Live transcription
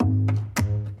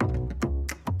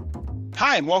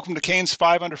Hi, and welcome to Kane's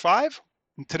 5 Under 5.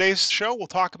 In today's show, we'll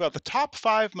talk about the top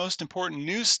 5 most important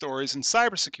news stories in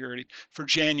cybersecurity for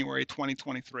January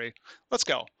 2023. Let's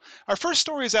go. Our first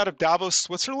story is out of Davos,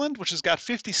 Switzerland, which has got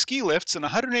 50 ski lifts and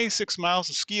 186 miles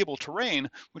of skiable terrain,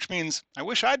 which means I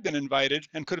wish I'd been invited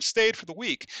and could have stayed for the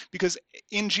week, because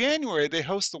in January they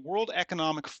host the World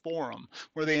Economic Forum,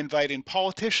 where they invite in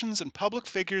politicians and public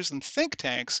figures and think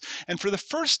tanks, and for the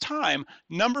first time,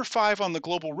 number 5 on the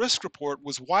global risk report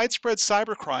was widespread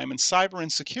cybercrime and cyber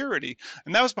insecurity.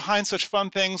 And that was behind such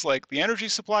fun things like the energy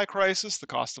supply crisis, the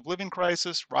cost of living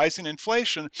crisis, rising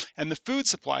inflation, and the food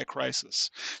supply crisis.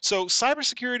 So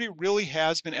cybersecurity really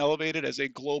has been elevated as a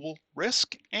global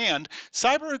risk, and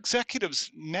cyber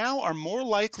executives now are more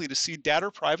likely to see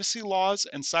data privacy laws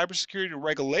and cybersecurity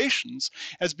regulations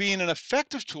as being an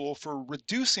effective tool for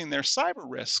reducing their cyber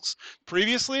risks.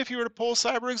 Previously, if you were to poll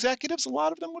cyber executives, a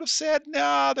lot of them would have said,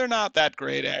 no, they're not that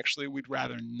great, actually, we'd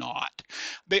rather not.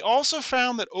 They also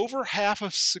found that over half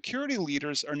of security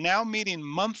leaders are now meeting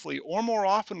monthly or more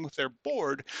often with their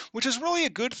board, which is really a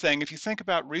good thing if you think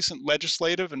about recent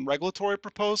legislative and regulatory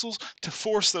proposals to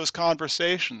force those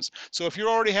conversations. So if you're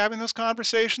already having those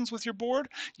conversations with your board,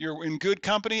 you're in good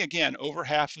company. Again, over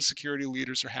half of security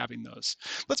leaders are having those.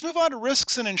 Let's move on to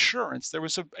risks and insurance. There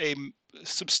was a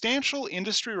substantial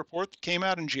industry report that came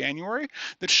out in January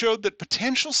that showed that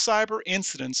potential cyber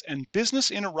incidents and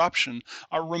business interruption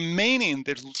are remaining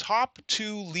the top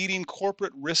 2 leading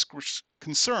corporate risk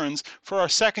concerns for our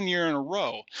second year in a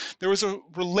row. There was a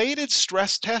related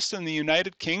stress test in the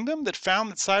United Kingdom that found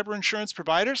that cyber insurance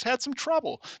providers had some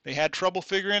trouble. They had trouble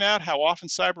figuring out how often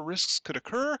cyber risks could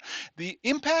occur, the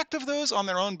impact of those on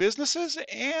their own businesses,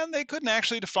 and they couldn't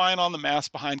actually define on the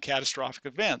math behind catastrophic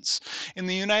events. In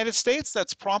the United States,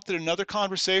 that's prompted another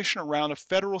conversation around a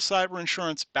federal cyber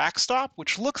insurance backstop,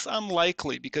 which looks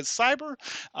unlikely because cyber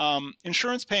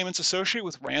insurance payments associated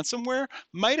with ransomware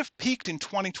might have peaked in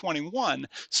 2021.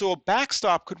 So a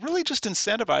backstop could really just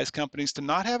incentivize companies to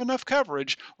not have enough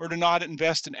coverage or to not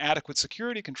invest in adequate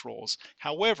security controls.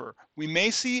 However, we may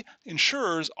see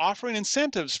insurers offering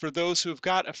incentives for those who have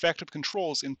got effective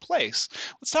controls in place.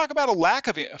 Let's talk about a lack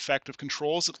of effective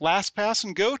controls at LastPass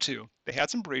and GoTo. They had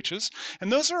some breaches,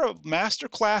 and those are a master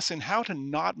class in how to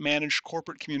not manage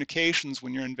corporate communications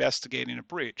when you're investigating a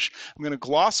breach. I'm going to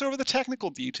gloss over the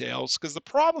technical details because the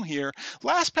problem here,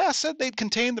 LastPass said they'd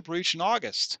contained the breach in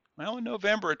August. Well, in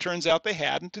November, it turns out they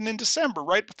hadn't, and in December,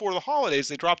 right before the holidays,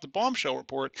 they dropped a bombshell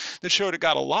report that showed it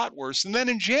got a lot worse, and then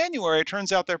in January, it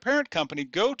turns out their parent company,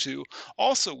 GoTo,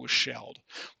 also was shelled.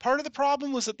 Part of the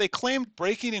problem was that they claimed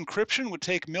breaking encryption would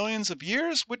take millions of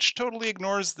years, which totally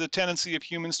ignores the tendency of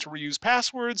humans to reuse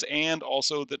passwords, and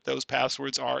also that those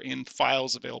passwords are in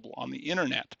files available on the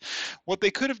internet. What they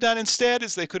could have done instead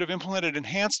is they could have implemented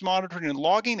enhanced monitoring and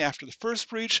logging after the first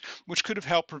breach, which could have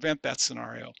helped prevent that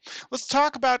scenario. Let's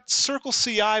talk about Circle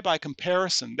CI by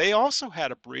comparison. They also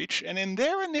had a breach, and in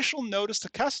their initial notice to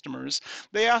customers,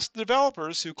 they asked the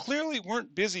developers, who clearly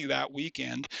weren't busy that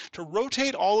weekend, to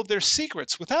rotate all of their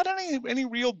secrets without any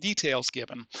real details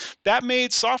given. That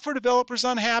made software developers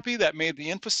unhappy. That made the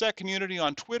InfoSec community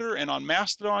on Twitter and on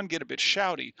Mastodon get a bit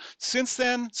shouty. Since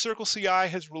then, Circle CI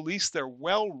has released their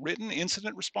well-written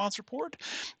incident response report,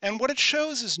 and what it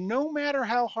shows is no matter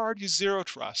how hard you zero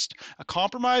trust, a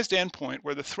compromised endpoint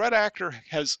where the threat actor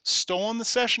has stolen the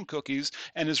session cookies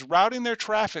and is routing their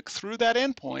traffic through that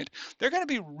endpoint, they're going to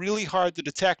be really hard to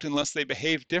detect unless they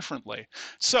behave differently.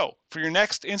 So for your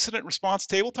next incident response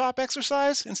tabletop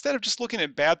exercise, instead of just looking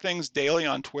at bad things daily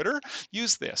on Twitter,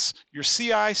 use this. Your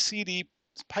CI/CD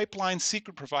pipeline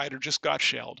secret provider just got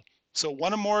shelled. So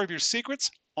one or more of your secrets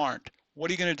aren't.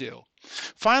 What are you going to do?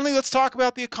 Finally, let's talk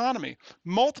about the economy.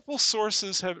 Multiple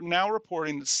sources have now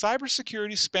reporting that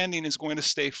cybersecurity spending is going to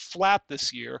stay flat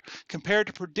this year compared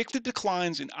to predicted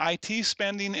declines in IT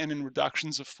spending and in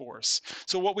reductions of force.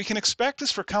 So what we can expect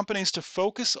is for companies to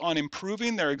focus on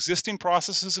improving their existing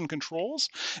processes and controls,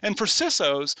 and for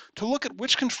CISOs to look at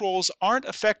which controls aren't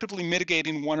effectively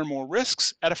mitigating one or more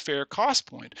risks at a fair cost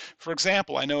point. For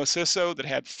example, I know a CISO that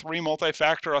had 3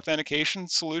 multi-factor authentication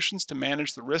solutions to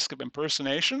manage the risk of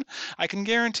impersonation. I can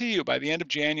guarantee you by the end of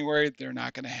January, they're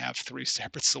not going to have 3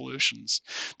 separate solutions.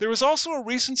 There was also a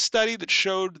recent study that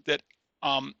showed that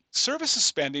services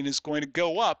spending is going to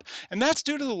go up, and that's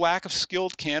due to the lack of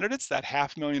skilled candidates, that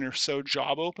 500,000 or so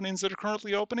job openings that are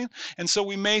currently opening. And so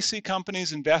we may see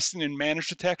companies investing in managed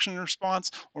detection and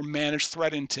response or managed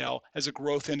threat intel as a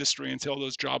growth industry until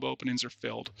those job openings are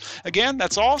filled. Again,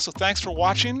 that's all, so thanks for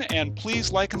watching, and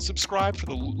please like and subscribe for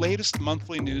the latest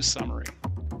monthly news summary.